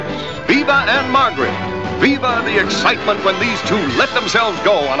Viva and Margaret. Viva the excitement when these two let themselves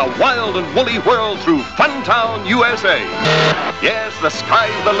go on a wild and woolly whirl through Funtown, USA. Yes, the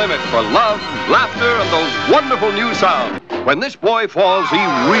sky's the limit for love, laughter, and those wonderful new sounds. When this boy falls, he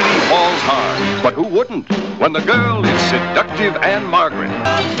really falls hard. But who wouldn't? When the girl is seductive Anne Margaret.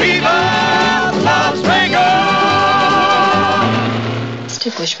 Viva Las Vegas! It's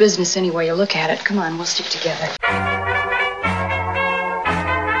ticklish business any way you look at it. Come on, we'll stick together.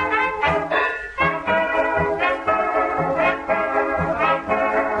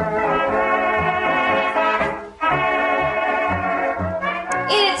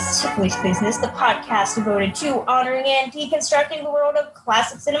 Ticklish Business, the podcast devoted to honoring and deconstructing the world of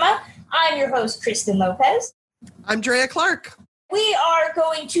classic cinema. I'm your host, Kristen Lopez. I'm Drea Clark. We are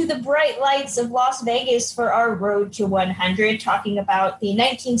going to the bright lights of Las Vegas for our Road to 100, talking about the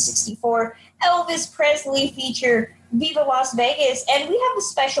 1964 Elvis Presley feature, Viva Las Vegas. And we have a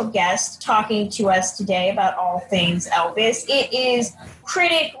special guest talking to us today about all things Elvis. It is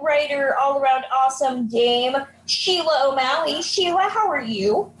critic, writer, all-around awesome dame, Sheila O'Malley. Sheila, how are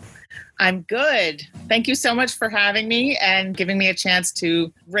you? I'm good. Thank you so much for having me and giving me a chance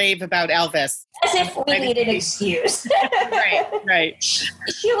to rave about Elvis. As if we need an excuse. Right.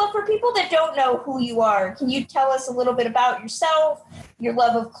 Sheila, for people that don't know who you are, can you tell us a little bit about yourself, your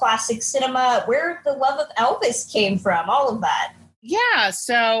love of classic cinema, where the love of Elvis came from, all of that? Yeah,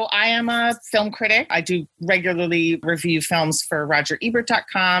 so I am a film critic. I do regularly review films for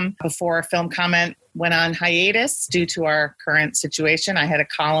RogerEbert.com. Before Film Comment went on hiatus due to our current situation, I had a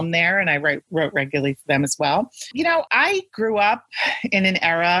column there and I wrote regularly for them as well. You know, I grew up in an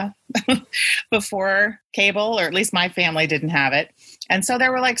era before cable, or at least my family didn't have it. And so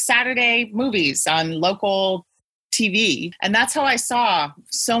there were like Saturday movies on local TV. And that's how I saw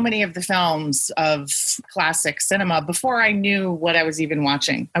so many of the films of classic cinema before I knew what I was even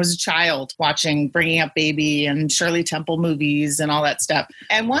watching. I was a child watching Bringing Up Baby and Shirley Temple movies and all that stuff.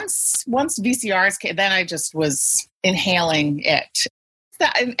 And once VCRs came, then I just was inhaling it.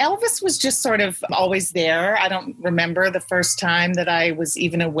 And Elvis was just sort of always there. I don't remember the first time that I was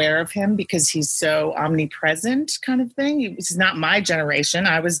even aware of him because he's so omnipresent kind of thing. He's not my generation.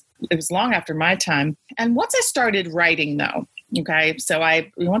 It was long after my time. And once I started writing though, okay, so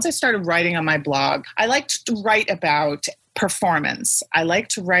once I started writing on my blog, I liked to write about performance. I like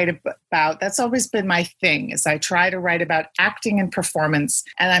to write about, that's always been my thing, is I try to write about acting and performance.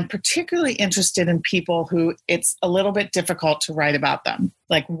 And I'm particularly interested in people who it's a little bit difficult to write about them.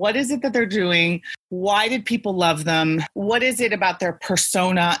 Like, what is it that they're doing? Why did people love them? What is it about their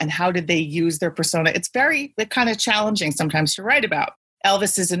persona and how did they use their persona? It's kind of challenging sometimes to write about.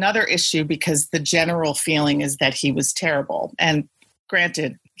 Elvis is another issue because the general feeling is that he was terrible. And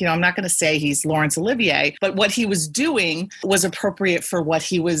granted, I'm not going to say he's Laurence Olivier, but what he was doing was appropriate for what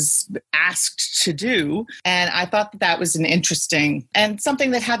he was asked to do. And I thought that was an interesting and something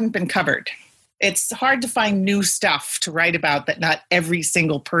that hadn't been covered. It's hard to find new stuff to write about that not every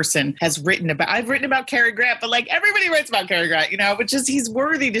single person has written about. I've written about Cary Grant, but like everybody writes about Cary Grant, which is he's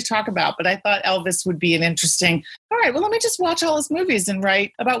worthy to talk about. But I thought Elvis would be an interesting, all right, well, let me just watch all his movies and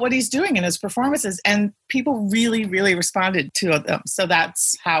write about what he's doing in his performances. And people really, really responded to them. So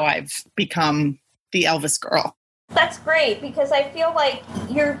that's how I've become the Elvis girl. That's great because I feel like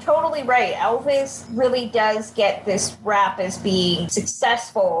you're totally right. Elvis really does get this rap as being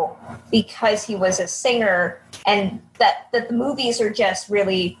successful because he was a singer, and that the movies are just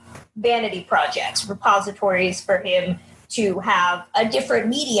really vanity projects, repositories for him to have a different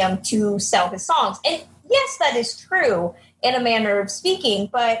medium to sell his songs. And yes, that is true in a manner of speaking,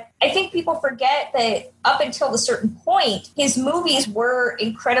 but I think people forget that up until a certain point, his movies were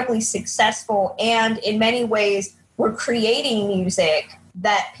incredibly successful and in many ways were creating music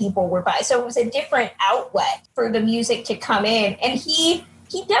that people were buying. So it was a different outlet for the music to come in. And he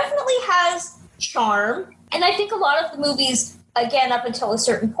definitely has charm. And I think a lot of the movies, again, up until a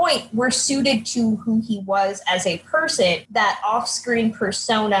certain point, were suited to who he was as a person, that off-screen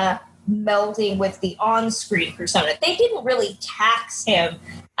persona melding with the on-screen persona. They didn't really tax him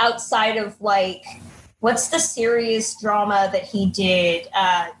outside of like, what's the serious drama that he did,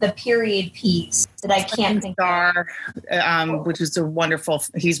 the period piece that I can't think Star, which is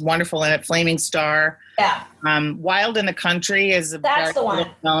he's wonderful in it, Flaming Star. Yeah. Wild in the Country is That's the one.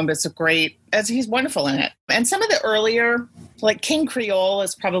 Film, but he's wonderful in it. And some of the earlier, like King Creole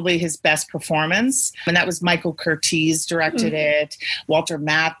is probably his best performance. And that was Michael Curtiz directed it, Walter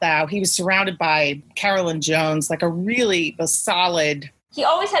Matthau. He was surrounded by Carolyn Jones, like a solid He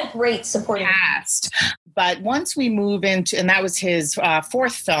always had great supporting cast. But once we move into, and that was his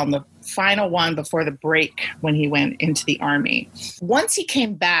fourth film, the final one before the break when he went into the Army. Once he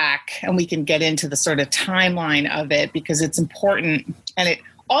came back, and we can get into the sort of timeline of it because it's important, and it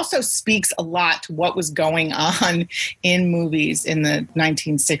also speaks a lot to what was going on in movies in the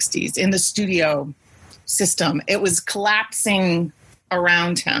 1960s, in the studio system. It was collapsing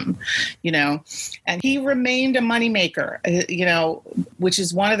around him, and he remained a moneymaker, which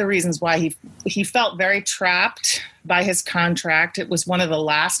is one of the reasons why he felt very trapped by his contract. It was one of the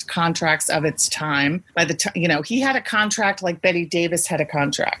last contracts of its time. By the time, he had a contract like Bette Davis had a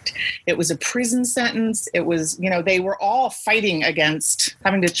contract. It was a prison sentence. It was, they were all fighting against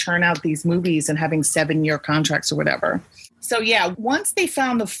having to churn out these movies and having 7-year contracts or whatever. So yeah, once they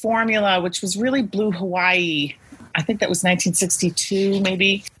found the formula, which was really Blue Hawaii, I think that was 1962,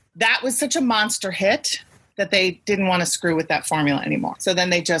 maybe. That was such a monster hit that they didn't want to screw with that formula anymore. So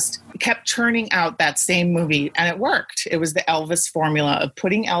then they just kept churning out that same movie, and it worked. It was the Elvis formula of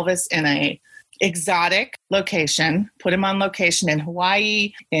putting Elvis in a exotic location, put him on location in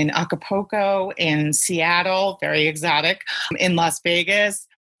Hawaii, in Acapulco, in Seattle, very exotic, in Las Vegas,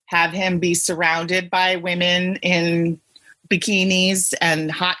 have him be surrounded by women in bikinis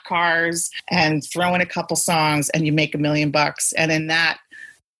and hot cars and throw in a couple songs and you make $1 million. And in that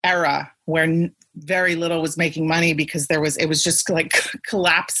era where very little was making money because it was just like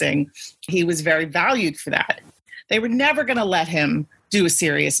collapsing, he was very valued for that. They were never going to let him do a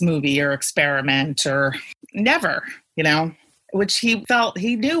serious movie or experiment or never, which he felt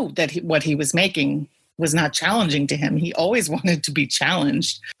he knew that what he was making was not challenging to him. He always wanted to be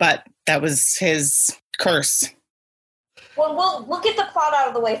challenged, but that was his curse. Well, we'll get the plot out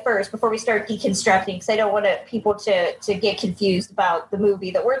of the way first before we start deconstructing, because I don't want people to get confused about the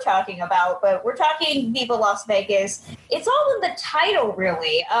movie that we're talking about. But we're talking Viva Las Vegas. It's all in the title,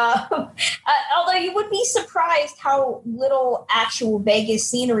 really. Although you would be surprised how little actual Vegas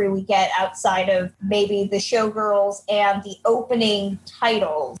scenery we get outside of maybe the showgirls and the opening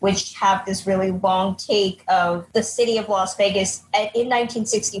titles, which have this really long take of the city of Las Vegas in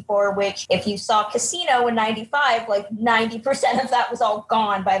 1964, which if you saw Casino in 95, like 90% of that was all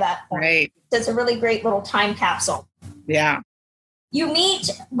gone by that point. Right. So it's a really great little time capsule. Yeah. You meet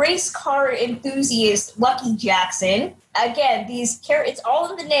race car enthusiast Lucky Jackson. Again, it's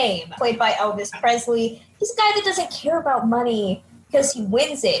all in the name. Played by Elvis Presley. He's a guy that doesn't care about money because he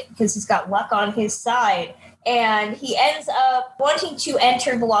wins it, because he's got luck on his side. And he ends up wanting to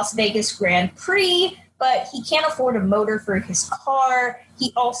enter the Las Vegas Grand Prix, but he can't afford a motor for his car.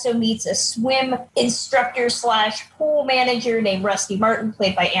 He also meets a swim instructor / pool manager named Rusty Martin,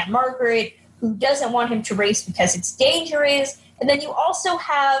 played by Anne Margaret, who doesn't want him to race because it's dangerous. And then you also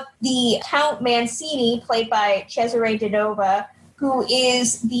have the Count Mancini, played by Cesare Danova, who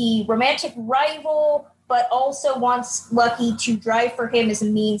is the romantic rival, but also wants Lucky to drive for him as a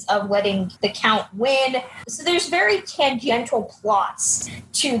means of letting the Count win. So there's very tangential plots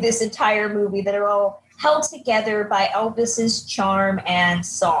to this entire movie that are all held together by Elvis's charm and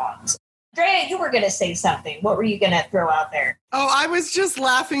songs. Drea, you were going to say something. What were you going to throw out there? Oh, I was just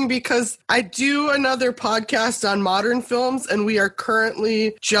laughing because I do another podcast on modern films, and we are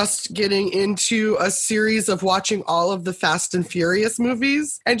currently just getting into a series of watching all of the Fast and Furious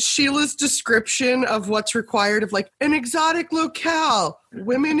movies. And Sheila's description of what's required of like an exotic locale,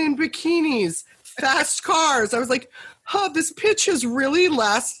 women in bikinis, fast cars. I was like, this pitch has really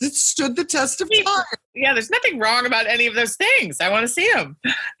stood the test of time. Yeah, there's nothing wrong about any of those things. I want to see them.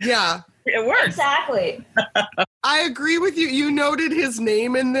 Yeah. It works. Exactly. I agree with you. You noted his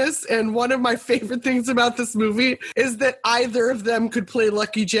name in this, and one of my favorite things about this movie is that either of them could play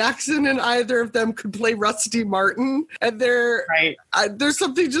Lucky Jackson and either of them could play Rusty Martin. And there's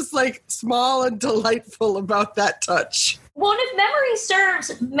something just like small and delightful about that touch. Well, if memory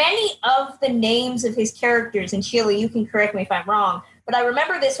serves, many of the names of his characters, and Sheila, you can correct me if I'm wrong, but I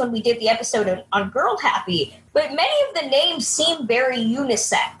remember this when we did the episode on Girl Happy, but many of the names seem very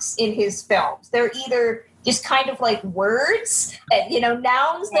unisex in his films. They're either just kind of like words,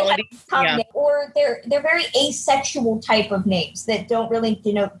 nouns that have common name, or they're very asexual type of names that don't really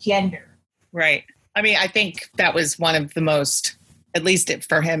denote gender. Right. I mean, I think that was one of the most, at least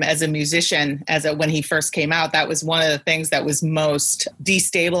for him as a musician, when he first came out, that was one of the things that was most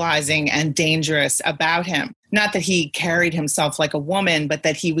destabilizing and dangerous about him. Not that he carried himself like a woman, but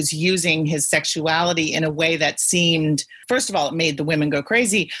that he was using his sexuality in a way that seemed, first of all, it made the women go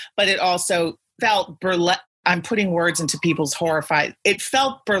crazy, but it also felt burlesque. I'm putting words into people's horrified. It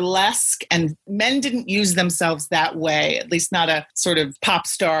felt burlesque, and men didn't use themselves that way, at least not a sort of pop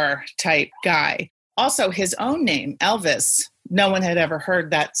star type guy. Also, his own name, Elvis, no one had ever heard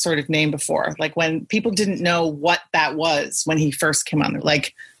that sort of name before. Like when people didn't know what that was when he first came on, they're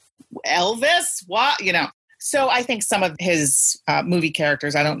like, Elvis? What? So I think some of his movie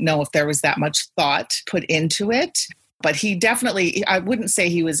characters, I don't know if there was that much thought put into it, but he definitely, I wouldn't say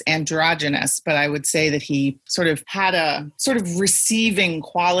he was androgynous, but I would say that he sort of had a sort of receiving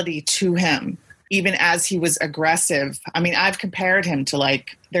quality to him, even as he was aggressive. I mean, I've compared him to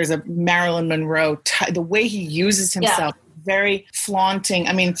there's a Marilyn Monroe, the way he uses himself, very flaunting.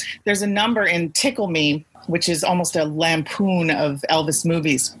 I mean, there's a number in Tickle Me, which is almost a lampoon of Elvis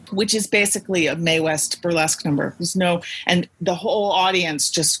movies, which is basically a Mae West burlesque number. And the whole audience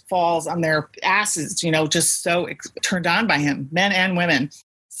just falls on their asses, just so turned on by him, men and women.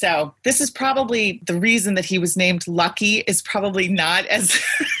 So this is probably the reason that he was named Lucky is probably not as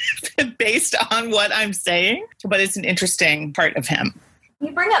based on what I'm saying, but it's an interesting part of him.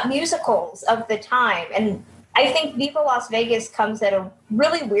 You bring up musicals of the time, and I think Viva Las Vegas comes at a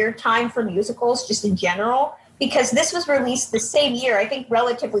really weird time for musicals just in general, because this was released the same year, I think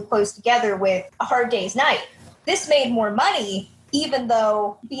relatively close together with A Hard Day's Night. This made more money, even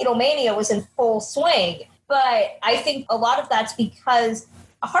though Beatlemania was in full swing. But I think a lot of that's because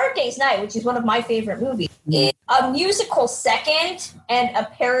A Hard Day's Night, which is one of my favorite movies, is a musical second and a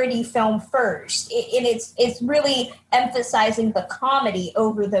parody film first. And it's really emphasizing the comedy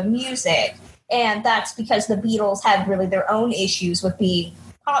over the music. And that's because the Beatles had really their own issues with being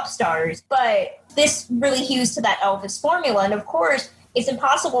pop stars. But this really hews to that Elvis formula. And of course, it's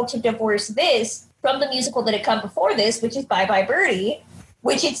impossible to divorce this from the musical that had come before this, which is Bye Bye Birdie,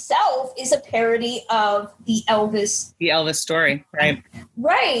 which itself is a parody of the Elvis story, right?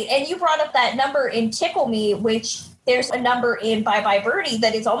 Right. And you brought up that number in Tickle Me, which there's a number in Bye Bye Birdie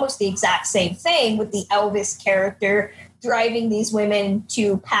that is almost the exact same thing with the Elvis character driving these women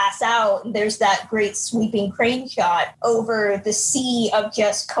to pass out. And there's that great sweeping crane shot over the sea of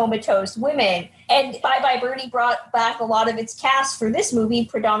just comatose women. And Bye Bye Birdie brought back a lot of its cast for this movie,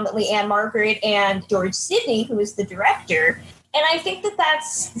 predominantly Ann-Margret and George Sidney, who is the director. And I think that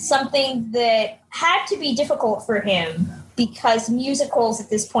that's something that had to be difficult for him because musicals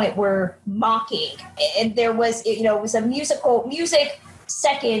at this point were mocking. And there was, it was a music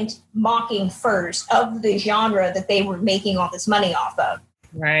second, mocking first of the genre that they were making all this money off of.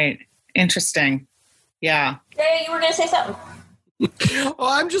 Right. Interesting. Yeah. Jay, you were going to say something. Well,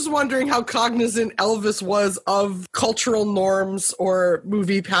 I'm just wondering how cognizant Elvis was of cultural norms or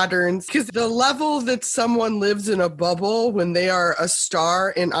movie patterns, because the level that someone lives in a bubble when they are a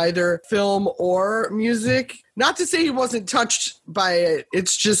star in either film or music, not to say he wasn't touched by it,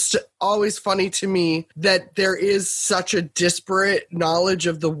 it's just always funny to me that there is such a disparate knowledge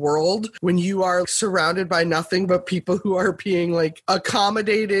of the world when you are surrounded by nothing but people who are being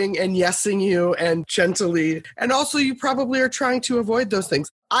accommodating and yesing you and gently. And also you probably are trying to avoid those things.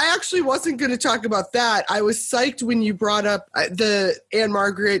 I actually wasn't going to talk about that. I was psyched when you brought up the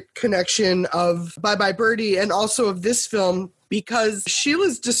Ann-Margret connection of Bye Bye Birdie and also of this film, because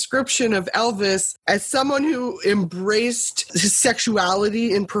Sheila's description of Elvis as someone who embraced his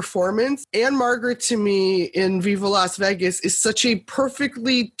sexuality in performance, Ann-Margret to me in Viva Las Vegas is such a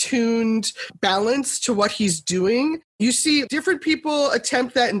perfectly tuned balance to what he's doing. You see different people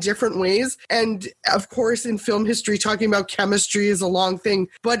attempt that in different ways. And of course, in film history, talking about chemistry is a long thing.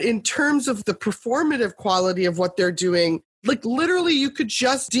 But in terms of the performative quality of what they're doing, literally, you could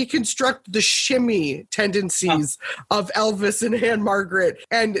just deconstruct the shimmy tendencies of Elvis and Ann-Margret.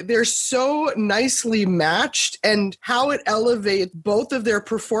 And they're so nicely matched, and how it elevates both of their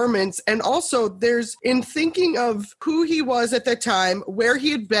performance. And also there's, in thinking of who he was at that time, where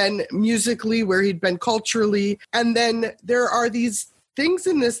he had been musically, where he'd been culturally. And then there are these things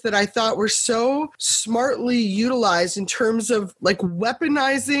in this that I thought were so smartly utilized in terms of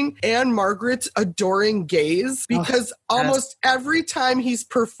weaponizing Ann-Margret's adoring gaze, because almost every time he's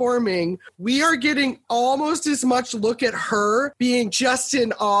performing, we are getting almost as much look at her being just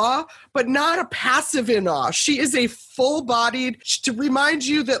in awe, but not a passive in awe. She is a full-bodied, to remind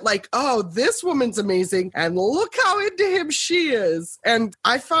you that this woman's amazing and look how into him she is. And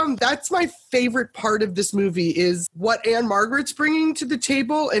I found that's my favorite part of this movie, is what Ann-Margret's bringing to the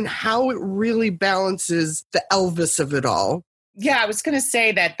table and how it really balances the Elvis of it all. Yeah, I was going to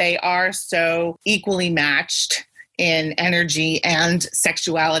say that they are so equally matched in energy and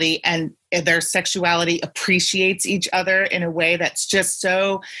sexuality, and their sexuality appreciates each other in a way that's just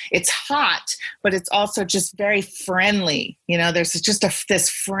so, it's hot, but it's also just very friendly. There's just this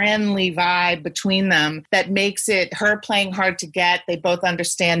friendly vibe between them that makes it her playing hard to get. They both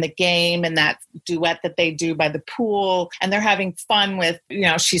understand the game and that duet that they do by the pool, and they're having fun with,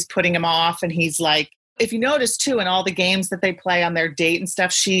 she's putting him off and he's like, if you notice too, in all the games that they play on their date and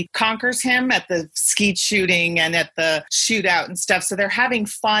stuff, she conquers him at the skeet shooting and at the shootout and stuff. So they're having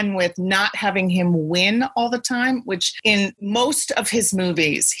fun with not having him win all the time, which in most of his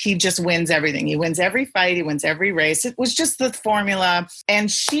movies, he just wins everything. He wins every fight. He wins every race. It was just the formula.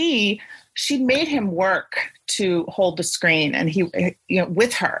 And she made him work to hold the screen and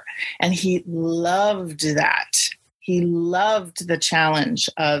with her. And he loved that. He loved the challenge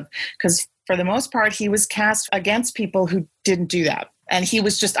because for the most part, he was cast against people who didn't do that. And he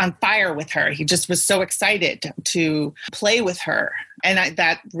was just on fire with her. He just was so excited to play with her. And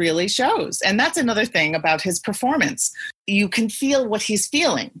that really shows. And that's another thing about his performance. You can feel what he's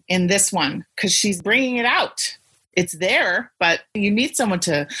feeling in this one because she's bringing it out. It's there, but you need someone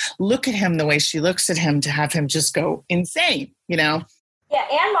to look at him the way she looks at him to have him just go insane, Yeah,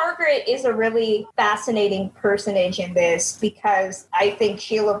 Ann-Margret is a really fascinating personage in this because I think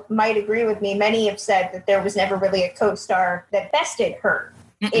Sheila might agree with me. Many have said that there was never really a co-star that bested her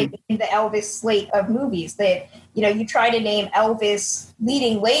in the Elvis slate of movies. That, you try to name Elvis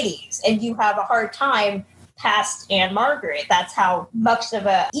leading ladies and you have a hard time past Ann-Margret. That's how much of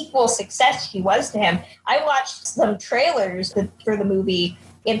a equal success she was to him. I watched some trailers for the movie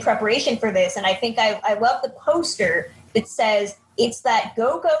in preparation for this, and I think I love the poster that says, "It's that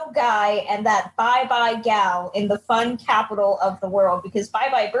go-go guy and that bye-bye gal in the fun capital of the world," because Bye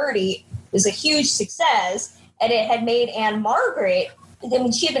Bye Birdie was a huge success, and it had made Ann-Margret,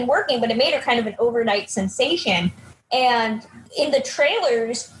 she had been working, but it made her kind of an overnight sensation. And in the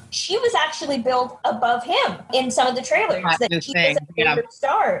trailers, she was actually billed above him in some of the trailers. That she was a favorite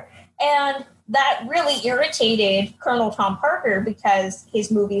star. And that really irritated Colonel Tom Parker because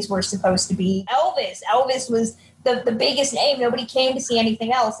his movies were supposed to be Elvis. Elvis was the biggest name. Nobody came to see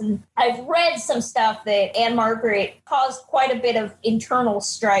anything else. And I've read some stuff that Ann-Margret caused quite a bit of internal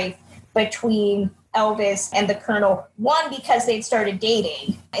strife between Elvis and the Colonel. One, because they'd started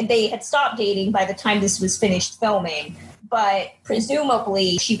dating, and they had stopped dating by the time this was finished filming. But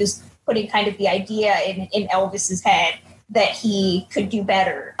presumably she was putting kind of the idea in Elvis's head that he could do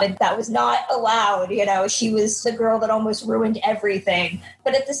better. But that was not allowed. She was the girl that almost ruined everything.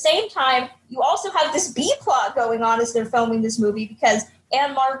 But at the same time, you also have this B plot going on as they're filming this movie because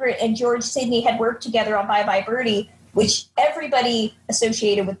Ann-Margret and George Sidney had worked together on Bye Bye Birdie, which everybody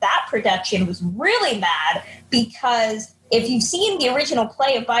associated with that production was really mad because if you've seen the original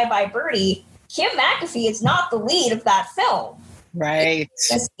play of Bye Bye Birdie, Kim McAfee is not the lead of that film. Right.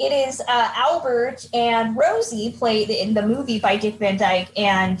 It is Albert and Rosie played in the movie by Dick Van Dyke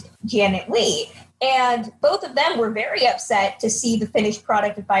and Janet Leigh. And both of them were very upset to see the finished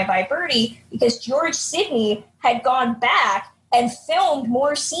product of Bye Bye Birdie because George Sidney had gone back and filmed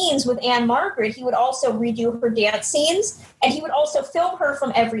more scenes with Ann-Margret. He would also redo her dance scenes, and he would also film her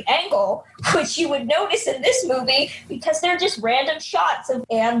from every angle, which you would notice in this movie because they're just random shots of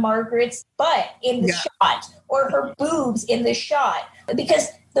Ann-Margret's butt in the shot or her boobs in the shot. Because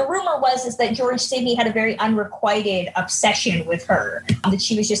the rumor was that George Sidney had a very unrequited obsession with her that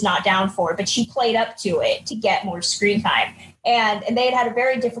she was just not down for, but she played up to it to get more screen time. And they had a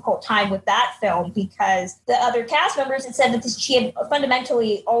very difficult time with that film because the other cast members had said that she had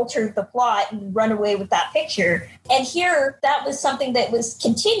fundamentally altered the plot and run away with that picture. And here, that was something that was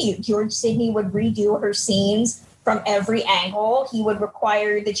continued. George Sidney would redo her scenes from every angle. He would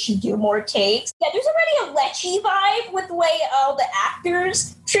require that she do more takes. Yeah, there's already a Lecce vibe with the way all the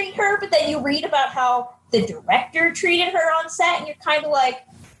actors treat her, but then you read about how the director treated her on set, and you're kind of like,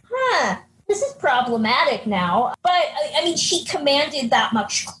 this is problematic now. But, she commanded that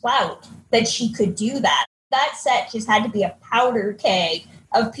much clout that she could do that. That set just had to be a powder keg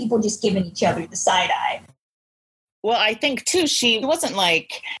of people just giving each other the side eye. Well, I think, too, she wasn't,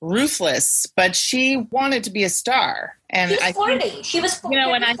 ruthless, but she wanted to be a star. And she was flirty. She was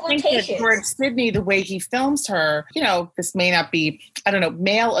flirtatious. And I think that George Sidney, the way he films her, this may not be,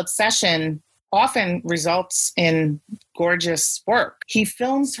 male obsession often results in gorgeous work. He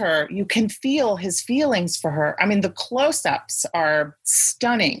films her. You can feel his feelings for her. The close-ups are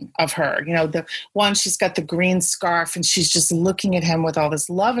stunning of her. The one, she's got the green scarf and she's just looking at him with all this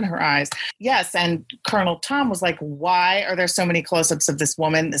love in her eyes. Yes, and Colonel Tom was like, why are there so many close-ups of this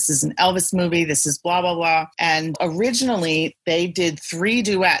woman? This is an Elvis movie. This is blah, blah, blah. And originally, they did 3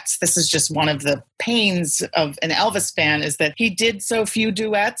 duets. This is just one of the pains of an Elvis fan is that he did so few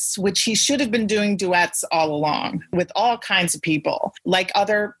duets, which he should have been doing duets all along with all kinds of people, like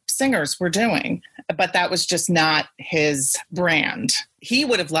other singers were doing. But that was just not his brand. He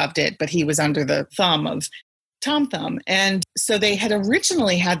would have loved it, but he was under the thumb of Tom Thumb. And so they had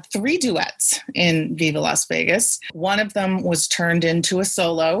originally had 3 duets in Viva Las Vegas. One of them was turned into a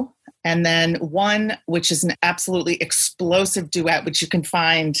solo And then one, which is an absolutely explosive duet, which you can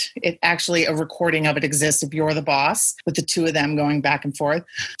find it actually a recording of it exists if you're the boss, with the two of them going back and forth.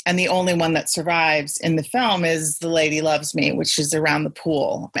 And the only one that survives in the film is The Lady Loves Me, which is around the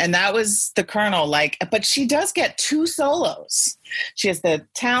pool. And that was the Colonel, but she does get 2 solos. She has the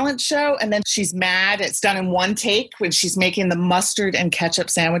talent show, and then she's mad. It's done in one take when she's making the mustard and ketchup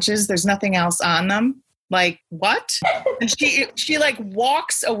sandwiches. There's nothing else on them. Like, what? And she like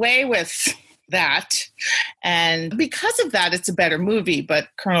walks away with that. And because of that, it's a better movie. But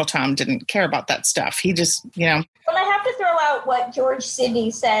Colonel Tom didn't care about that stuff. He just, But I have to throw out what George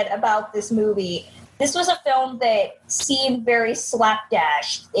Sidney said about this movie. This was a film that seemed very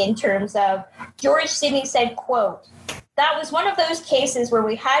slapdash in terms of George Sidney said, quote, "That was one of those cases where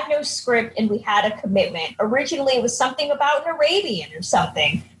we had no script and we had a commitment. Originally, it was something about an Arabian or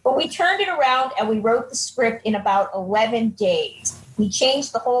something, but we turned it around and we wrote the script in about 11 days. We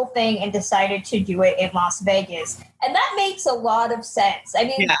changed the whole thing and decided to do it in Las Vegas." And that makes a lot of sense. I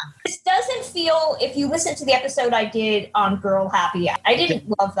mean, This doesn't feel, if you listen to the episode I did on Girl Happy, I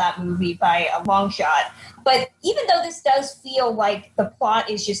didn't love that movie by a long shot. But even though this does feel like the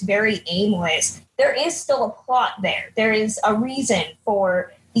plot is just very aimless, there is still a plot there. There is a reason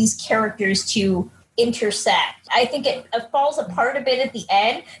for these characters to intersect. I think it falls apart a bit at the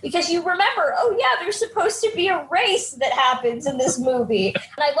end because you remember, oh yeah, there's supposed to be a race that happens in this movie.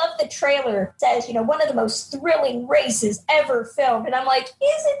 And I love the trailer. It says, one of the most thrilling races ever filmed. And I'm like, is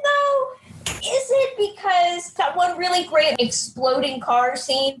it though? Is it? Because it's got one really great exploding car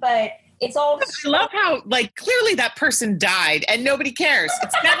scene, but it's all... I love how, clearly that person died and nobody cares.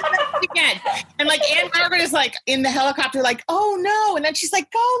 It's never happened again. And, Anne Margaret is, in the helicopter, oh, no. And then she's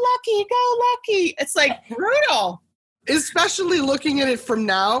like, go Lucky, go Lucky. It's, brutal. Especially looking at it from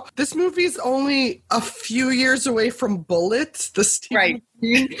now, this movie's only a few years away from Bullet, the Stephen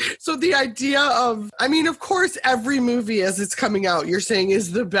King. So the idea of course, every movie as it's coming out, you're saying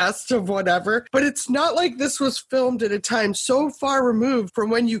is the best of whatever, but it's not like this was filmed at a time so far removed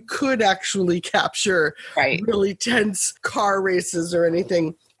from when you could actually capture really tense car races or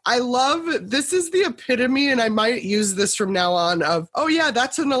anything. I love, this is the epitome, and I might use this from now on, of, oh yeah,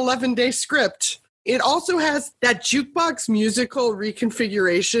 that's an 11-day script. It also has that jukebox musical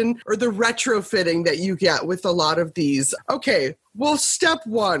reconfiguration or the retrofitting that you get with a lot of these. Okay, well, step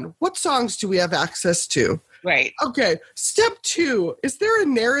 1, what songs do we have access to? Right. Okay, step 2, is there a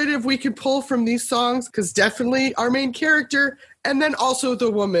narrative we can pull from these songs? Because definitely our main character and then also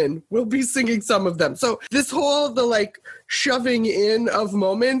the woman will be singing some of them. So this whole, shoving in of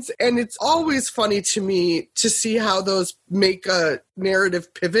moments, and it's always funny to me to see how those make a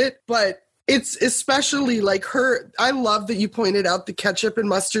narrative pivot, but it's especially I love that you pointed out the ketchup and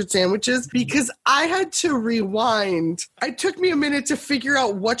mustard sandwiches because I had to rewind. It took me a minute to figure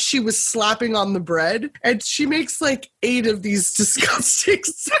out what she was slapping on the bread. And she makes 8 of these disgusting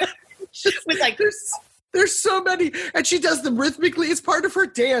sandwiches. With there's so many. And she does them rhythmically. It's part of her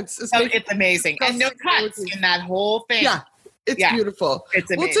dance. It's amazing. And no cuts in that whole thing. Yeah. It's beautiful.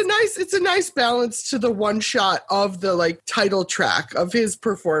 It's amazing. Well, it's a nice balance to the one shot of the title track of his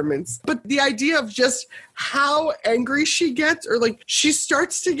performance. But the idea of just how angry she gets, or she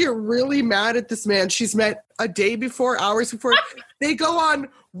starts to get really mad at this man she's met a day before, hours before. They go on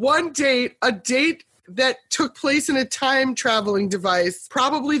one date, a date that took place in a time traveling device,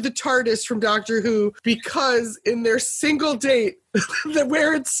 probably the TARDIS from Doctor Who, because in their single date,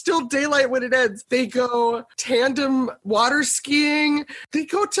 where it's still daylight when it ends, they go tandem water skiing. They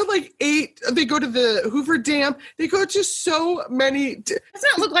go to 8, they go to the Hoover Dam. They go to so many. Doesn't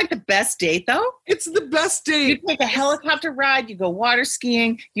that look like the best date, though? It's the best date. You take a helicopter ride, you go water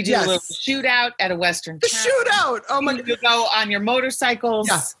skiing, you do a little shootout at a Western The town. Shootout! Oh my God. You go on your motorcycles.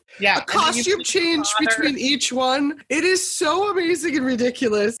 Yeah. Yeah, a costume change between each one. It is so amazing and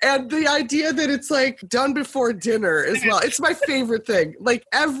ridiculous. And the idea that it's done before dinner as well. It's my favorite thing.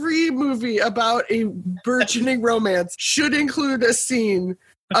 Every movie about a burgeoning romance should include a scene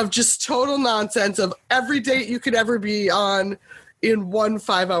of just total nonsense of every date you could ever be on in one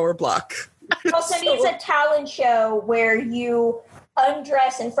 5-hour block. Also needs a talent show where you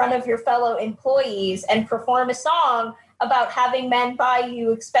undress in front of your fellow employees and perform a song about having men buy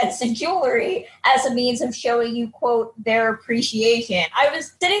you expensive jewelry as a means of showing you, quote, their appreciation. I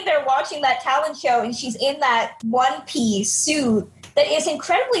was sitting there watching that talent show, and she's in that one-piece suit that is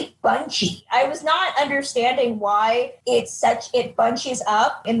incredibly bunchy. I was not understanding why it bunches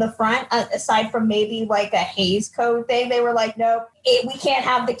up in the front, aside from maybe a Hays Code thing. They were like, nope, we can't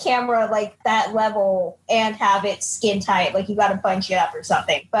have the camera that level and have it skin tight. You got to bunch it up or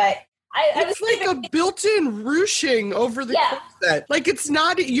something. But It's like a built-in ruching over the corset. Like, it's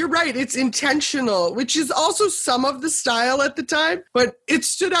not, you're right, it's intentional, which is also some of the style at the time, but it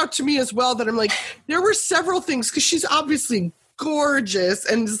stood out to me as well that I'm like, there were several things, because she's obviously gorgeous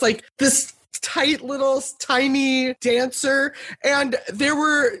and is like this tight little tiny dancer, and there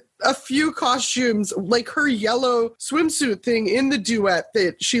were a few costumes, like her yellow swimsuit thing in the duet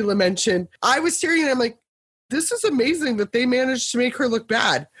that Sheila mentioned. I was staring at it, I'm like, this is amazing that they managed to make her look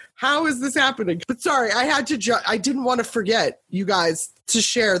bad. How is this happening? But sorry, I had to I didn't want to forget, you guys, to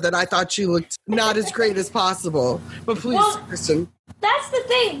share that I thought she looked not as great as possible. But please, Kristen. That's the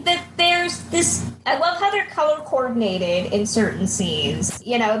thing, that there's this, I love how they're color coordinated in certain scenes.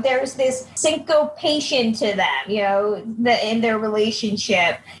 You know, there's this syncopation to them, you know, in their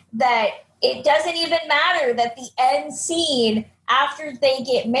relationship, that it doesn't even matter that the end scene after they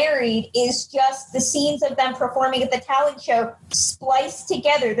get married is just the scenes of them performing at the talent show spliced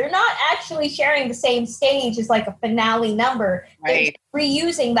together. They're not actually sharing the same stage as like a finale number. Right. They're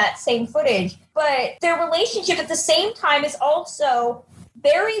reusing that same footage. But their relationship at the same time is also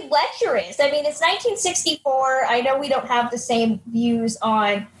very lecherous. I mean, it's 1964. I know we don't have the same views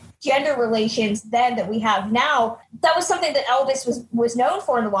on gender relations then that we have now. That was something that Elvis was known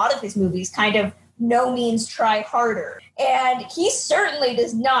for in a lot of his movies, kind of no means try harder. And he certainly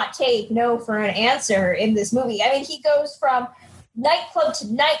does not take no for an answer in this movie. I mean, he goes from nightclub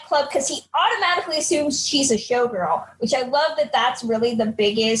to nightclub because he automatically assumes she's a showgirl, which I love that that's really the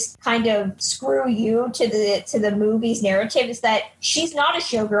biggest kind of screw you to the movie's narrative, is that she's not a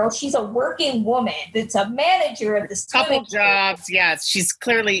showgirl. She's a working woman. It's a manager of this couple jobs. Yes. She's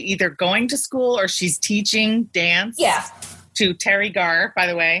clearly either going to school or she's teaching dance. Yeah. To Terry Garr, by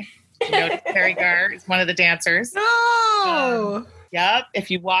the way. You know, Terry Garr is one of the dancers. No. Yep.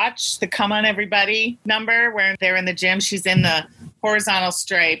 If you watch the Come On Everybody number where they're in the gym, she's in the horizontal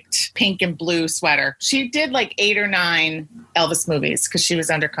striped pink and blue sweater. She did like 8 or 9 Elvis movies because she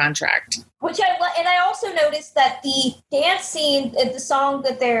was under contract. Which and I also noticed that the dance scene, the song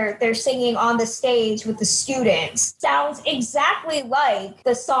that they're singing on the stage with the students, sounds exactly like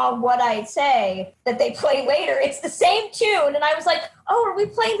the song "What I'd Say" that they play later. It's the same tune, and I was like, "Oh, are we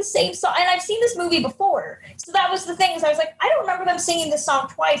playing the same song?" And I've seen this movie before, so that was the thing. Is I was like, I don't remember them singing this song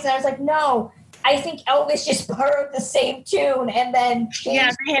twice, and I was like, no. I think Elvis just borrowed the same tune and then changed.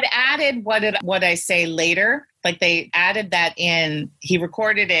 Yeah, they had added What I Say later. Like they added that in. He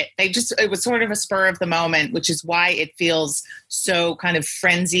recorded it. It was sort of a spur of the moment, which is why it feels so kind of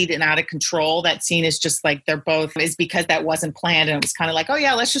frenzied and out of control. That scene is just like is because that wasn't planned. And it was kind of like, oh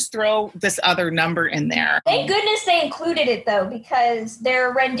yeah, let's just throw this other number in there. Thank goodness they included it though, because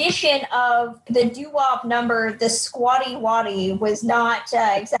their rendition of the doo-wop number, the Squatty Waddy, was not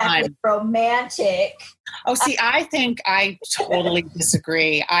exactly romantic. Oh, see, I think I totally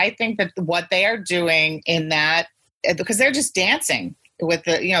disagree. I think that what they are doing in that, because they're just dancing with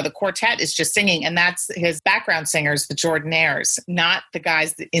the quartet is just singing, and that's his background singers, the Jordanaires, not the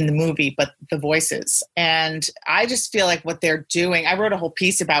guys in the movie, but the voices. And I just feel like what they're doing, I wrote a whole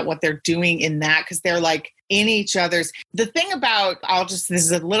piece about what they're doing in that, because they're like in each other's. The thing about, this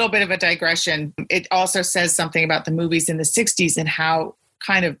is a little bit of a digression. It also says something about the movies in the 60s and how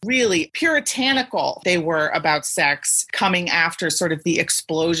kind of really puritanical they were about sex coming after sort of the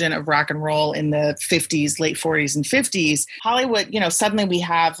explosion of rock and roll in the 50s, late 40s and 50s. Hollywood, suddenly we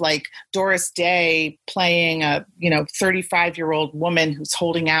have like Doris Day playing a, 35-year-old woman who's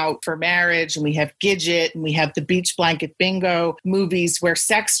holding out for marriage. And we have Gidget and we have the Beach Blanket Bingo movies where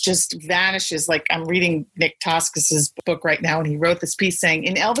sex just vanishes. Like I'm reading Nick Toskis's book right now, and he wrote this piece saying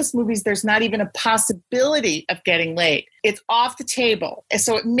in Elvis movies, there's not even a possibility of getting laid. It's off the table.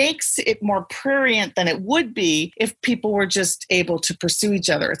 So it makes it more prurient than it would be if people were just able to pursue each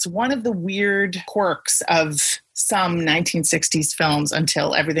other. It's one of the weird quirks of some 1960s films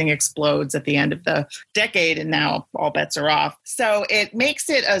until everything explodes at the end of the decade, and now all bets are off. So it makes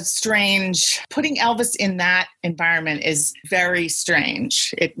it a strange, putting Elvis in that environment is very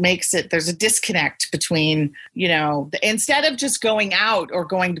strange. It makes it, there's a disconnect between, instead of just going out or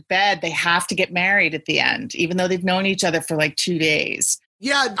going to bed, they have to get married at the end, even though they've known each other for like 2 days.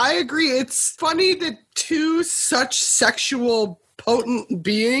 Yeah, I agree. It's funny that two such sexual potent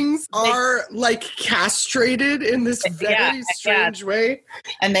beings are like castrated in this very strange way.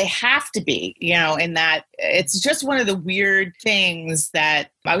 And they have to be, in that it's just one of the weird things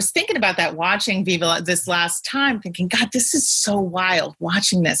that I was thinking about that watching Viva this last time, thinking, God, this is so wild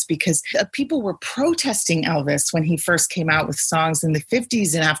watching this, because people were protesting Elvis when he first came out with songs in the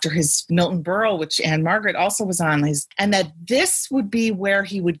 50s and after his Milton Berle, which Anne Margaret also was on, and that this would be where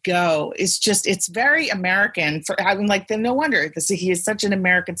he would go. It's very American. No wonder this he is such an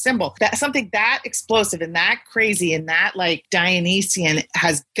American symbol. That something that explosive and that crazy and that like Dionysian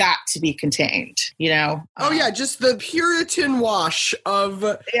has got to be contained, you know? Oh yeah, just the Puritan wash of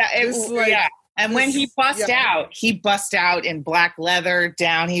And when he bust out in black leather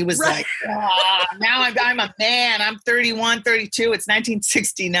down. He was like, now I'm a man. I'm 31, 32. It's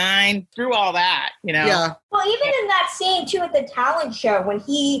 1969. Through all that, you know? Yeah. Well, even in that scene, too, at the talent show, when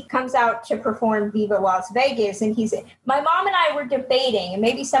he comes out to perform Viva Las Vegas, and he's, my mom and I were debating, and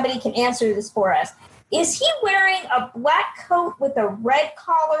maybe somebody can answer this for us. Is he wearing a black coat with a red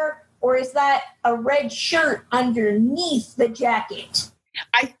collar, or is that a red shirt underneath the jacket?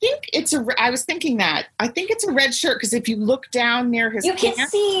 I think I was thinking that. I think it's a red shirt because if you look down near his you can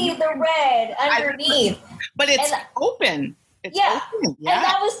see the red underneath. But it's open. It's open. Yeah. And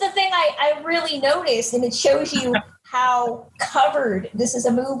that was the thing I really noticed, and it shows you how covered this is.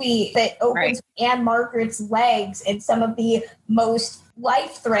 A movie that opens with Anne Margaret's legs and some of the most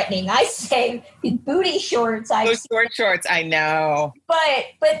life-threatening, I say, booty shorts. Those short shorts, I know.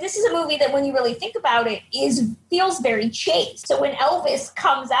 But this is a movie that, when you really think about it, feels very chaste. So when Elvis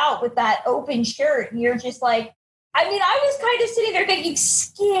comes out with that open shirt, and you're just like, I mean, I was kind of sitting there thinking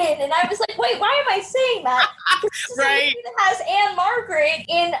skin, and I was like, wait, why am I saying that? This is a movie that has Anne Margaret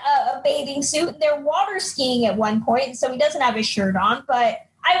in a bathing suit, and they're water skiing at one point, and so he doesn't have his shirt on, but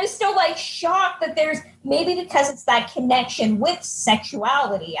I was still like shocked that there's, maybe because it's that connection with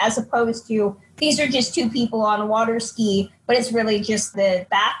sexuality as opposed to these are just two people on a water ski, but it's really just the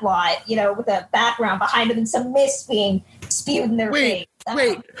back lot, you know, with a background behind them and some mist being spewed in their face.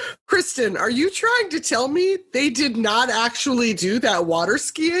 Wait, Kristen, are you trying to tell me they did not actually do that water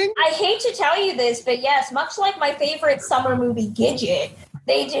skiing? I hate to tell you this, but yes, much like my favorite summer movie, Gidget,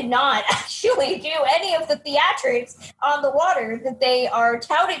 they did not actually do any of the theatrics on the water that they are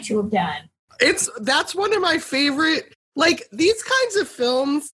touted to have done. That's one of my favorite, like, these kinds of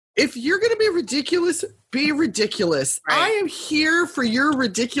films. If you're going to be ridiculous, be ridiculous. Right. I am here for your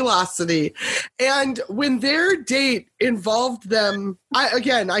ridiculosity. And when their date involved them,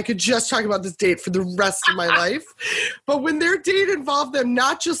 I could just talk about this date for the rest of my life. But when their date involved them,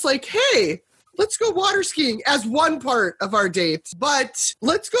 not just like, hey, let's go water skiing as one part of our date, but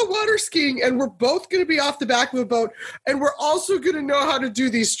let's go water skiing and we're both going to be off the back of a boat, and we're also going to know how to do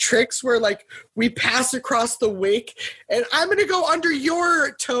these tricks where like we pass across the wake and I'm going to go under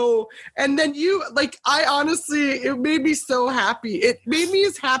your toe and then you, like, I honestly, it made me so happy. It made me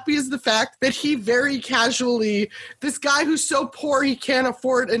as happy as the fact that he very casually, this guy who's so poor he can't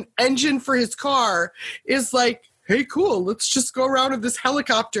afford an engine for his car, is like, hey, cool, let's just go around in this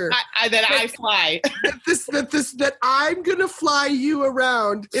helicopter. I fly. That I'm going to fly you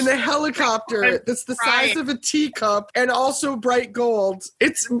around in a helicopter that's the size of a teacup and also bright gold.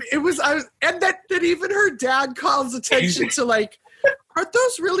 And that even her dad calls attention to, like, aren't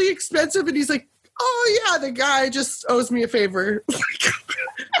those really expensive? And he's like, oh yeah, the guy just owes me a favor.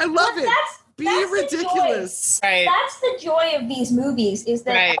 I love it. Be ridiculous. Right. That's the joy of these movies, is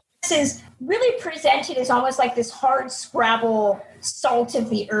that this is really presented as almost like this hard scrabble, salt of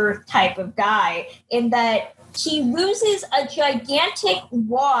the earth type of guy, in that he loses a gigantic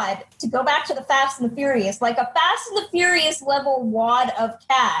wad, to go back to the Fast and the Furious, like a Fast and the Furious level wad of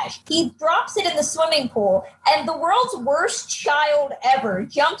cash. He drops it in the swimming pool, and the world's worst child ever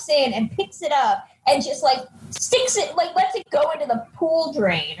jumps in and picks it up and just like sticks it, like lets it go into the pool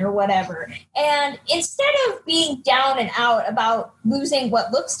drain or whatever. And instead of being down and out about losing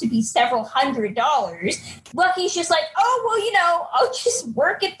what looks to be several $100s, Lucky's just like, oh, well, you know, I'll just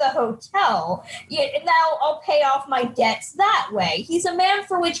work at the hotel. Now I'll pay off my debts that way. He's a man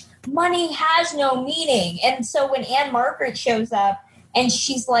for which money has no meaning. And so when Anne Margaret shows up and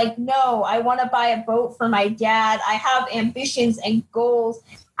she's like, no, I want to buy a boat for my dad, I have ambitions and goals,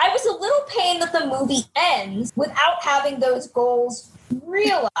 I was a little pained that the movie ends without having those goals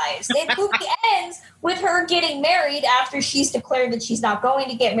realized. The movie ends with her getting married after she's declared that she's not going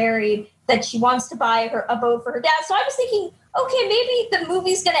to get married, that she wants to buy a boat for her dad. So I was thinking, okay, maybe the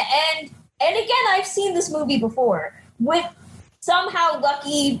movie's going to end. And again, I've seen this movie before with somehow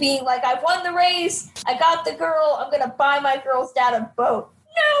Lucky being like, I won the race, I got the girl, I'm going to buy my girl's dad a boat.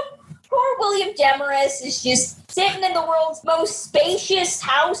 No. Poor William Demarest is just sitting in the world's most spacious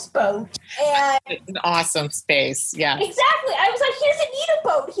houseboat. And an awesome space, yeah. Exactly. I was like, he doesn't need a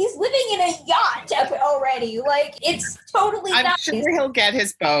boat. He's living in a yacht already. Like, it's totally I'm nice. sure he'll get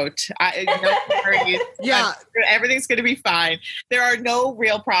his boat. Yeah. Everything's going to be fine. There are no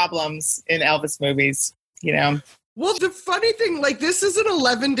real problems in Elvis movies, you know. Well, the funny thing, like, this is an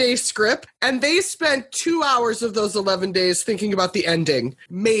 11-day script, and they spent 2 hours of those 11 days thinking about the ending.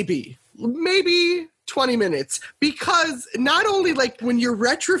 Maybe 20 minutes, because not only like when you're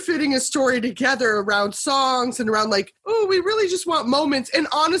retrofitting a story together around songs and around like, oh, we really just want moments. And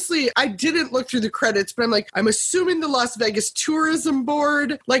honestly, I didn't look through the credits, but I'm assuming the Las Vegas Tourism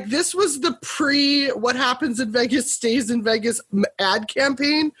Board, like this was the what happens in Vegas stays in Vegas ad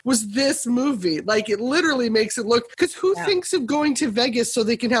campaign was this movie. Like it literally makes it look, because who thinks of going to Vegas so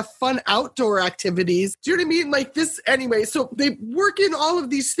they can have fun outdoor activities? Do you know what I mean? Like this, anyway, so they work in all of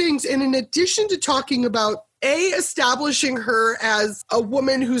these things. And in addition to talking about establishing her as a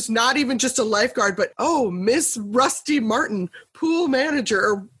woman who's not even just a lifeguard, but, oh, Miss Rusty Martin, pool manager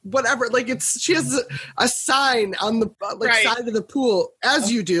or whatever. Like she has a sign on the side of the pool,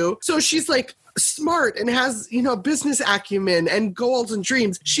 as you do. So she's like smart and has, business acumen and goals and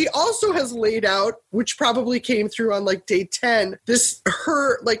dreams. She also has laid out, which probably came through on like day 10,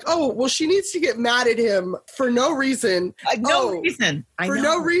 she needs to get mad at him for no reason. No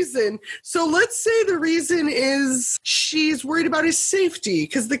reason. So let's say the reason is she's worried about his safety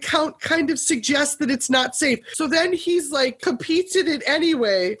because the Count kind of suggests that it's not safe. So then he's like competes in it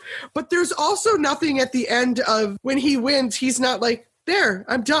anyway. But there's also nothing at the end of when he wins. He's not like, there,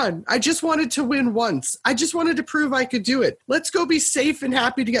 I'm done. I just wanted to win once. I just wanted to prove I could do it. Let's go be safe and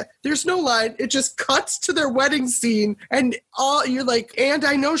happy together. There's no line. It just cuts to their wedding scene and you're like, and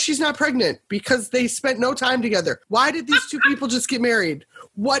I know she's not pregnant because they spent no time together. Why did these two people just get married?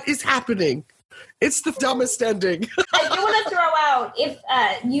 What is happening? It's the dumbest ending. I do want to throw out, if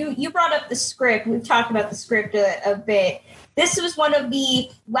you brought up the script, we've talked about the script a bit. This was one of the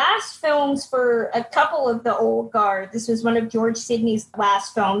last films for a couple of the old guard. This was one of George Sidney's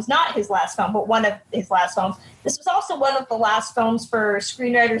last films, not his last film, but one of his last films. This was also one of the last films for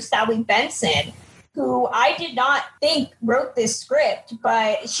screenwriter Sally Benson, who I did not think wrote this script,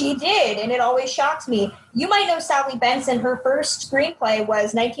 but she did, and it always shocks me. You might know Sally Benson. Her first screenplay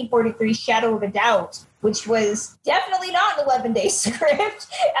was 1943's Shadow of a Doubt, which was definitely not an 11-day script.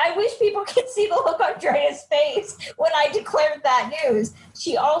 I wish people could see the look on Drea's face when I declared that news.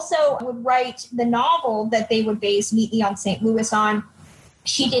 She also would write the novel that they would base Meet Me on St. Louis on.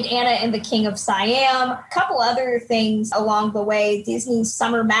 She did Anna and the King of Siam, a couple other things along the way. Disney's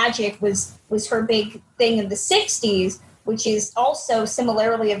Summer Magic was her big thing in the 60s, which is also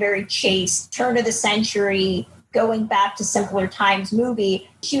similarly a very chaste, turn of the century, going back to simpler times movie.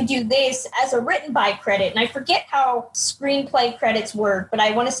 She would do this as a written by credit. And I forget how screenplay credits work, but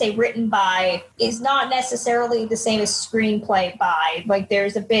I want to say written by is not necessarily the same as screenplay by. Like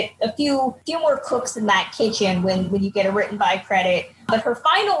there's a few more cooks in that kitchen when you get a written by credit. But her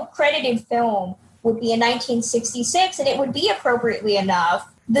final credited film would be in 1966, and it would be, appropriately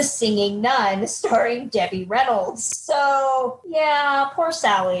enough, The Singing Nun, starring Debbie Reynolds. So, yeah, poor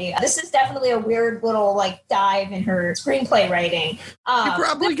Sally. This is definitely a weird little, dive in her screenplay writing. She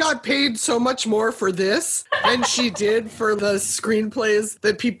probably got paid so much more for this than she did for the screenplays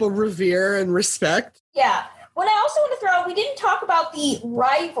that people revere and respect. Yeah. What I also want to throw out, we didn't talk about the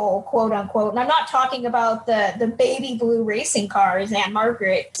rival, quote unquote, and I'm not talking about the baby blue racing cars Anne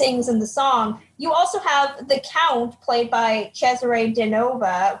Margaret sings in the song. You also have the Count, played by Cesare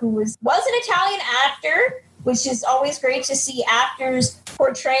Denova, who was an Italian actor, which is always great to see actors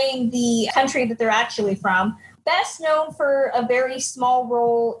portraying the country that they're actually from. Best known for a very small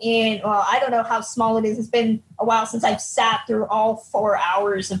role in, well, I don't know how small it is. It's been a while since I've sat through all 4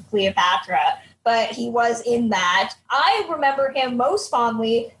 hours of Cleopatra, but he was in that. I remember him most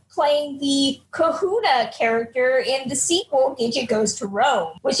fondly playing the Kahuna character in the sequel, Gidget Goes to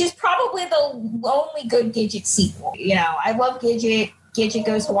Rome, which is probably the only good Gidget sequel. I love Gidget. Gidget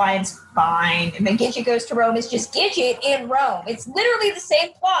Goes to Hawaii's fine. And then Gidget Goes to Rome is just Gidget in Rome. It's literally the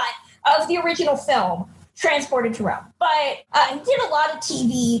same plot of the original film, transported to Rome. But he did a lot of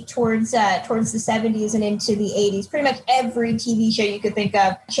TV towards the 70s and into the 80s. Pretty much every TV show you could think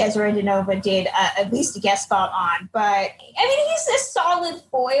of, Cesare Denova did at least a guest spot on. But, he's a solid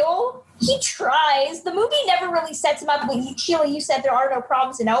foil. He tries. The movie never really sets him up. Sheila, you said there are no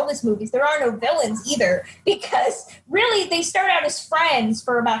problems in Elvis movies. There are no villains either, because really they start out as friends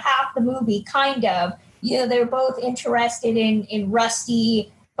for about half the movie, kind of. They're both interested in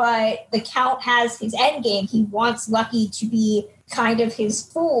Rusty, but the Count has his end game. He wants Lucky to be kind of his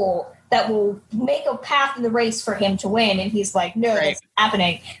fool that will make a path in the race for him to win. And he's like, no, That's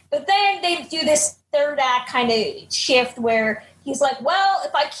happening. But then they do this third act kind of shift where he's like, well,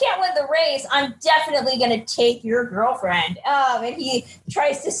 if I can't win the race, I'm definitely going to take your girlfriend. And he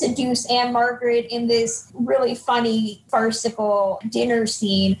tries to seduce Anne Margaret in this really funny, farcical dinner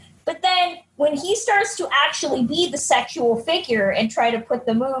scene But then when he starts to actually be the sexual figure and try to put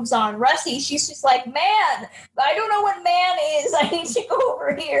the moves on Rusty, she's just like, man, I don't know what man is. I need to go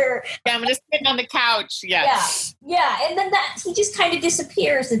over here. Yeah, I'm just sitting on the couch. Yeah. And then he just kind of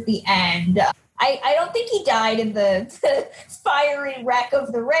disappears at the end. I don't think he died in the fiery wreck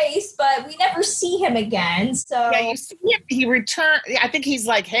of the race, but we never see him again. So yeah, you see him. He returned. I think he's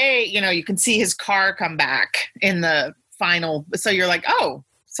like, hey, you can see his car come back in the final. So you're like, oh,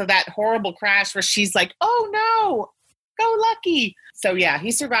 so that horrible crash where she's like, oh no, go Lucky. So yeah,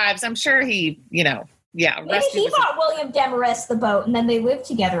 he survives. I'm sure he, maybe he bought William Demarest the boat and then they lived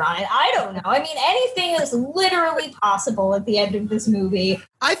together on it. I don't know. I mean, anything is literally possible at the end of this movie.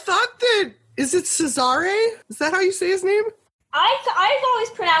 I thought that, is it Cesare? Is that how you say his name? I've always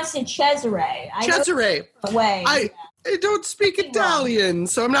pronounced it Cesare. Cesare. I don't speak Italian,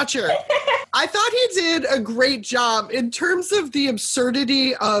 so I'm not sure. I thought he did a great job in terms of the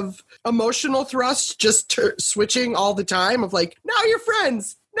absurdity of emotional thrust, just switching all the time of like, now you're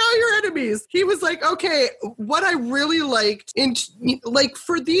friends. Now you're enemies. He was like, okay, what I really liked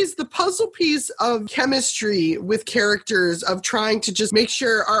for the puzzle piece of chemistry with characters of trying to just make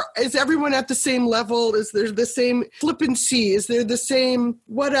sure, is everyone at the same level? Is there the same flippancy? Is there the same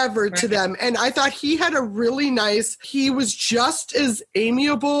whatever to them? And I thought he had a really nice, he was just as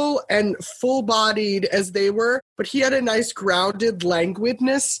amiable and full-bodied as they were, but he had a nice grounded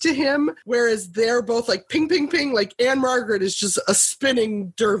languidness to him, whereas they're both like ping, ping, ping, like Anne Margaret is just a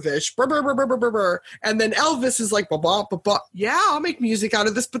spinning dervish, burr, burr, burr, burr, burr, burr. And then Elvis is like, bah, bah, bah, bah. Yeah, I'll make music out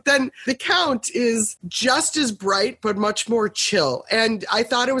of this. But then the Count is just as bright, but much more chill. And I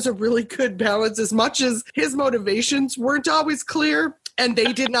thought it was a really good balance, as much as his motivations weren't always clear. And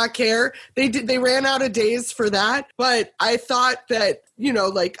they did not care. They ran out of days for that. But I thought that,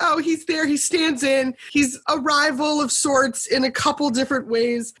 he's there, he stands in, he's a rival of sorts in a couple different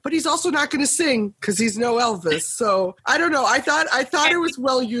ways, but he's also not going to sing because he's no Elvis. So I don't know. I thought it was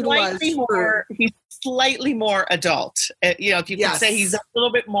well utilized. He's slightly more adult. If you could say he's a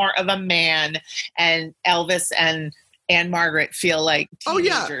little bit more of a man, and Elvis and Anne Margaret feel like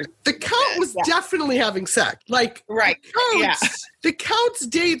teenagers. The Count was definitely having sex. Like, right. The Count's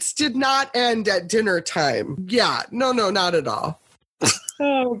dates did not end at dinner time. Yeah, no, not at all.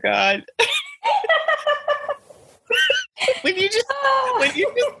 Oh, God. When you just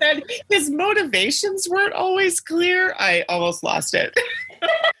said his motivations weren't always clear, I almost lost it.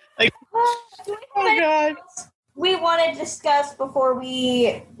 Oh, God. We want to discuss before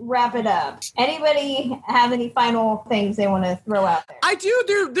we wrap it up. Anybody have any final things they want to throw out there? I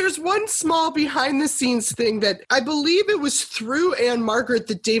do. There's one small behind the scenes thing that I believe it was through Anne Margaret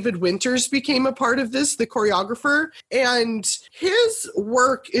that David Winters became a part of this, the choreographer. And his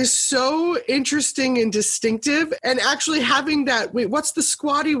work is so interesting and distinctive. And actually having that, what's the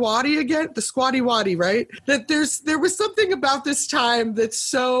squatty waddy again? The squatty waddy, right? That there was something about this time that's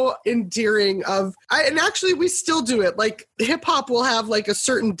so endearing and actually we still do it. Like hip hop will have like a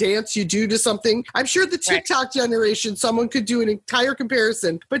certain dance you do to something. I'm sure the TikTok generation, someone could do an entire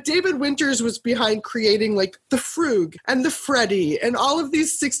comparison, but David Winters was behind creating like the Frug and the Freddy and all of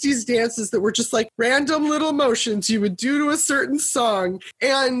these 60s dances that were just like random little motions you would do to a certain song.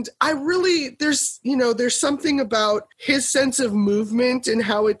 And I really, there's something about his sense of movement and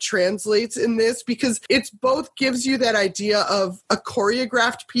how it translates in this, because it's both gives you that idea of a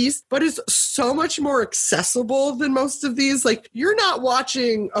choreographed piece, but is so much more accessible than most of these. Like, you're not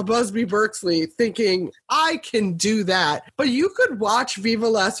watching a Busby Berkeley thinking, I can do that. But you could watch Viva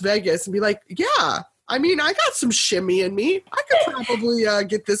Las Vegas and be like, yeah, I mean, I got some shimmy in me. I could probably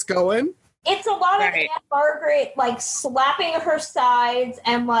get this going. It's a lot of Anne Margaret, like, slapping her sides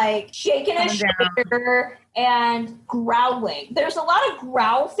and, like, shaking a shoulder and growling. There's a lot of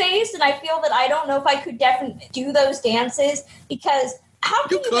growl face, and I feel that I don't know if I could definitely do those dances, because how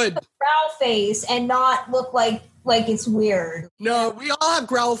can you make a growl face and not look like it's weird? No, we all have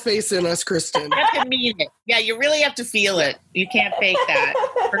growl face in us, Kristen. You have to mean it. Yeah, you really have to feel it. You can't fake that.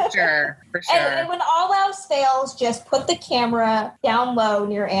 For sure. And when all else fails, just put the camera down low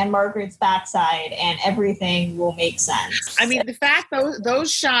near Anne Margaret's backside and everything will make sense. I mean, the fact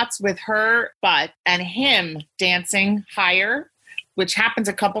those shots with her butt and him dancing higher, which happens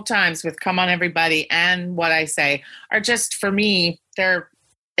a couple times with Come On Everybody and What I Say, are just, for me,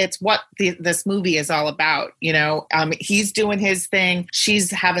 it's what this movie is all about. He's doing his thing.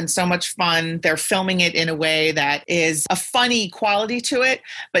 She's having so much fun. They're filming it in a way that is a funny quality to it,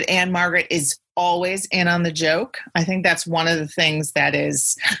 but Anne Margaret is always in on the joke. I think that's one of the things that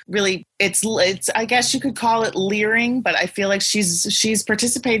is really it's I guess you could call it leering, but I feel like she's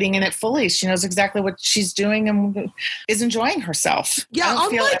participating in it fully. She knows exactly what she's doing and is enjoying herself. Yeah, I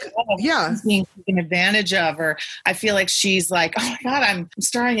don't feel like she's being taken advantage of, or I feel like she's like, oh my God, I'm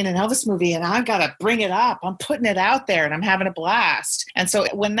starring in an Elvis movie and I've got to bring it up. I'm putting it out there and I'm having a blast. And so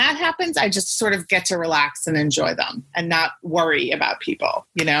when that happens, I just sort of get to relax and enjoy them and not worry about people,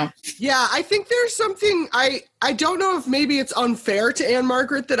 you know? Yeah, I think there's something, I don't know if maybe it's unfair to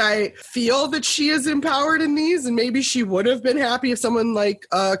Ann-Margret that I feel that she is empowered in these, and maybe she would have been happy if someone like,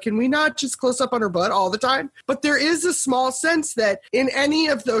 can we not just close up on her butt all the time? But there is a small sense that in any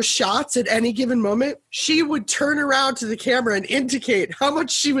of those shots at any given moment, she would turn around to the camera and indicate how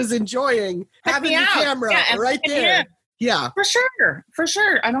much she was enjoying having the camera right there. Yeah. For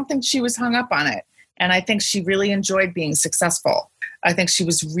sure. I don't think she was hung up on it. And I think she really enjoyed being successful. I think she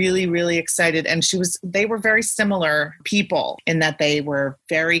was really, really excited. And they were very similar people in that they were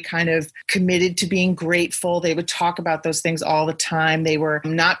very kind of committed to being grateful. They would talk about those things all the time. They were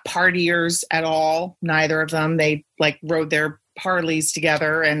not partiers at all, neither of them. They like rode their Harleys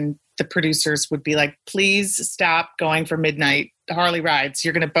together, and the producers would be like, please stop going for midnight Harley rides.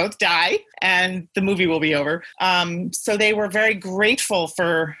 You're going to both die and the movie will be over. So they were very grateful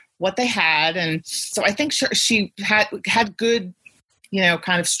for what they had. And so I think she had good,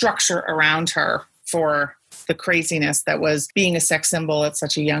 kind of structure around her for the craziness that was being a sex symbol at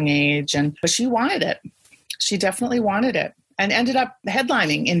such a young age. But she wanted it. She definitely wanted it, and ended up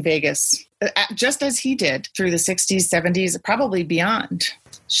headlining in Vegas, just as he did through the 60s, 70s, probably beyond.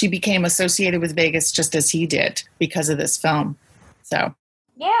 She became associated with Vegas just as he did because of this film. So,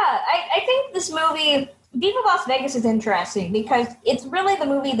 yeah, I think this movie, Viva Las Vegas, is interesting because it's really the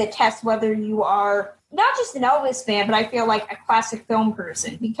movie that tests whether you are not just an Elvis fan, but I feel like a classic film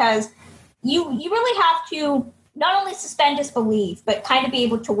person, because you really have to not only suspend disbelief, but kind of be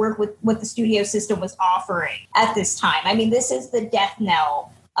able to work with what the studio system was offering at this time. I mean, this is the death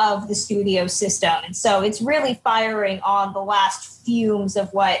knell of the studio system. And so it's really firing on the last fumes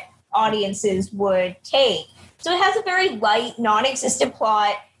of what audiences would take. So it has a very light, non-existent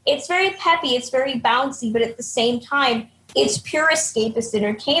plot. It's very peppy, it's very bouncy, but at the same time, it's pure escapist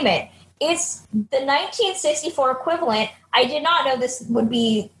entertainment. It's the 1964 equivalent. I did not know this would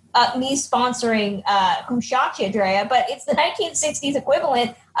be me sponsoring Who Shot You, Drea, but it's the 1960s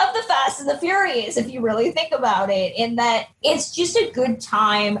equivalent of the Fast and the Furious, if you really think about it, in that it's just a good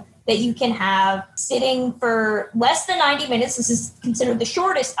time that you can have sitting for less than 90 minutes. This is considered the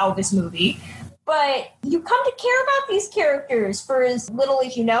shortest Elvis movie. But you come to care about these characters for as little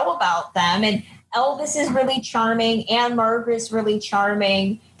as you know about them. And Elvis is really charming. Ann-Margret's really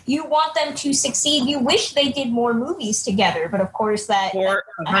charming. You want them to succeed. You wish they did more movies together. But of course, that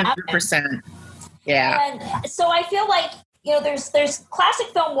 100%. Yeah. And so I feel like, there's classic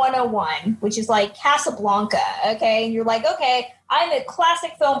film 101, which is like Casablanca. Okay. And you're like, okay, I'm a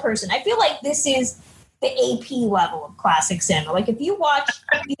classic film person. I feel like this is the AP level of classic cinema. Like if you watch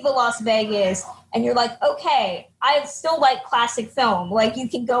Viva Las Vegas and you're like, okay, I still like classic film. Like you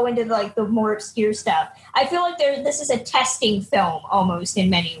can go into like the more obscure stuff. I feel like this is a testing film almost in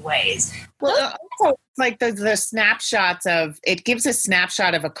many ways. Well, also like the snapshots of, it gives a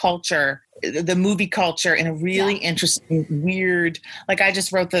snapshot of a culture, the movie culture, in a really interesting, weird, like I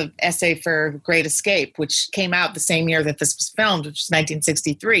just wrote the essay for Great Escape, which came out the same year that this was filmed, which was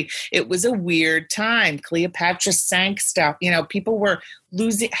 1963. It was a weird time. Cleopatra sank stuff. People were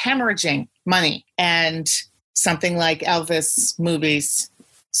hemorrhaging money, and something like Elvis movies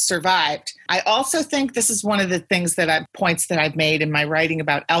survived. I also think this is one of the points that I've made in my writing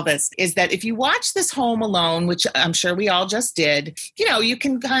about Elvis, is that if you watch this Home Alone, which I'm sure we all just did, you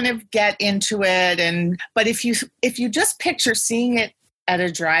can kind of get into it. But if you just picture seeing it at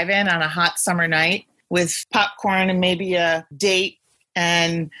a drive-in on a hot summer night with popcorn and maybe a date,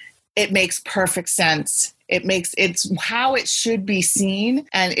 and it makes perfect sense. It's how it should be seen,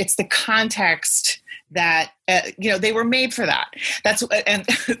 and it's the context that they were made for that. And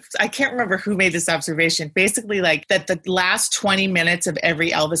I can't remember who made this observation. Basically, like that the last 20 minutes of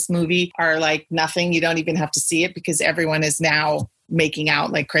every Elvis movie are like nothing. You don't even have to see it because everyone is now making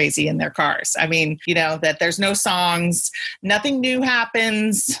out like crazy in their cars. I mean, that there's no songs, nothing new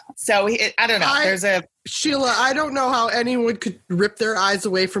happens. So I don't know. Sheila, I don't know how anyone could rip their eyes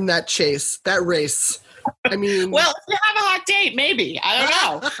away from that race. I mean, well, if you have a hot date, maybe.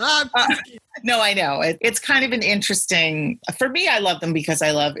 I don't know. No, I know. It's kind of an interesting, for me, I love them because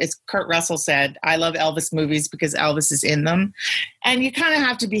as Kurt Russell said, I love Elvis movies because Elvis is in them. And you kind of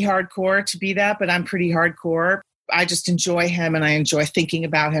have to be hardcore to be that, but I'm pretty hardcore. I just enjoy him, and I enjoy thinking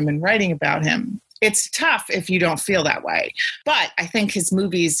about him and writing about him. it's tough if you don't feel that way. But I think his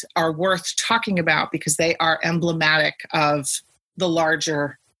movies are worth talking about because they are emblematic of the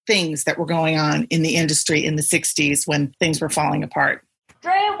larger things that were going on in the industry in the 60s when things were falling apart.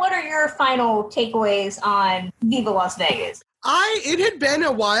 Drea, what are your final takeaways on Viva Las Vegas? It had been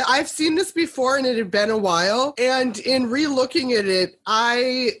a while. I've seen this before and it had been a while. And in re-looking at it,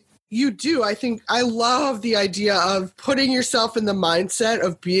 I think I love the idea of putting yourself in the mindset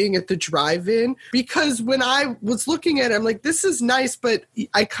of being at the drive-in, because when I was looking at it, I'm like, this is nice, but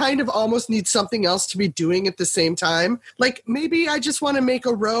I kind of almost need something else to be doing at the same time. Like maybe I just want to make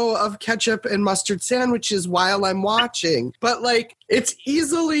a row of ketchup and mustard sandwiches while I'm watching, but like it's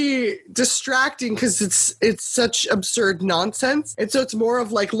easily distracting because it's such absurd nonsense. And so it's more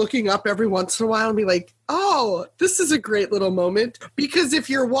of like looking up every once in a while and be like, oh, this is a great little moment. Because if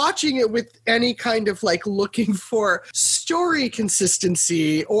you're watching it with any kind of like looking for story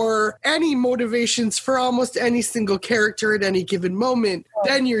consistency or any motivations for almost any single character at any given moment,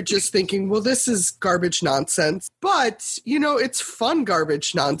 then you're just thinking, well, this is garbage nonsense. But, it's fun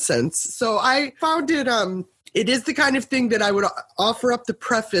garbage nonsense. So I found it is the kind of thing that I would offer up the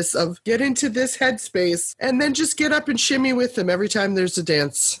preface of get into this headspace and then just get up and shimmy with them every time there's a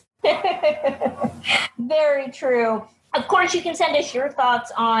dance. Very true. Of course, you can send us your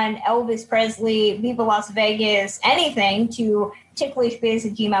thoughts on Elvis Presley, Viva Las Vegas, anything to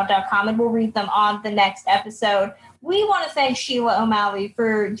ticklishbiz@gmail.com, and we'll read them on the next episode. We want to thank Sheila O'Malley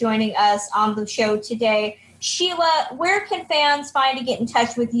for joining us on the show today. Sheila, where can fans find to get in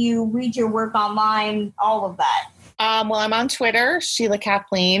touch with you, read your work online, all of that? Well, I'm on Twitter, Sheila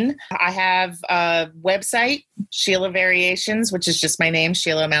Kathleen. I have a website, Sheila Variations, which is just my name,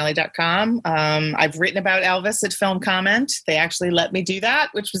 SheilaO'Malley.com. I've written about Elvis at Film Comment. They actually let me do that,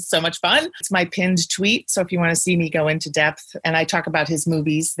 which was so much fun. It's my pinned tweet, so if you want to see me go into depth, and I talk about his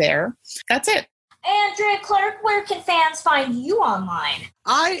movies there. That's it. And Drea Clark, where can fans find you online?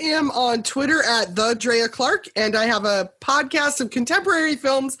 I am on Twitter at the Drea Clark, and I have a podcast of contemporary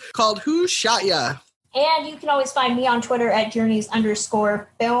films called Who Shot Ya? And you can always find me on Twitter at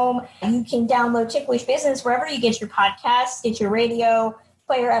journeys_film. You can download Ticklish Business wherever you get your podcasts, Stitcher Radio,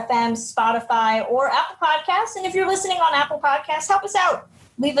 Player FM, Spotify, or Apple Podcasts. And if you're listening on Apple Podcasts, help us out.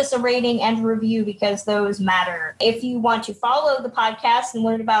 Leave us a rating and a review because those matter. If you want to follow the podcast and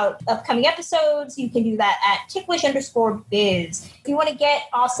learn about upcoming episodes, you can do that at ticklish_biz. If you want to get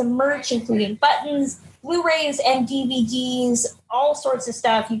awesome merch, including buttons, Blu-rays and DVDs, all sorts of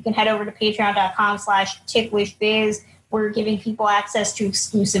stuff, you can head over to patreon.com/ticklishbiz. We're giving people access to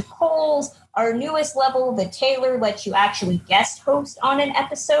exclusive polls. Our newest level, the Taylor, lets you actually guest host on an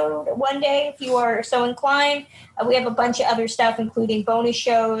episode one day if you are so inclined. We have a bunch of other stuff, including bonus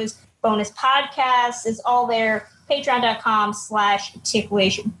shows, bonus podcasts. It's all there.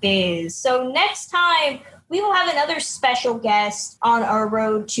 Patreon.com/ticklishbiz. So next time, we will have another special guest on our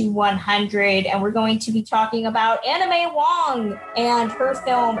road to 100, and we're going to be talking about Anna May Wong and her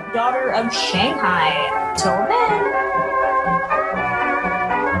film Daughter of Shanghai. Till then.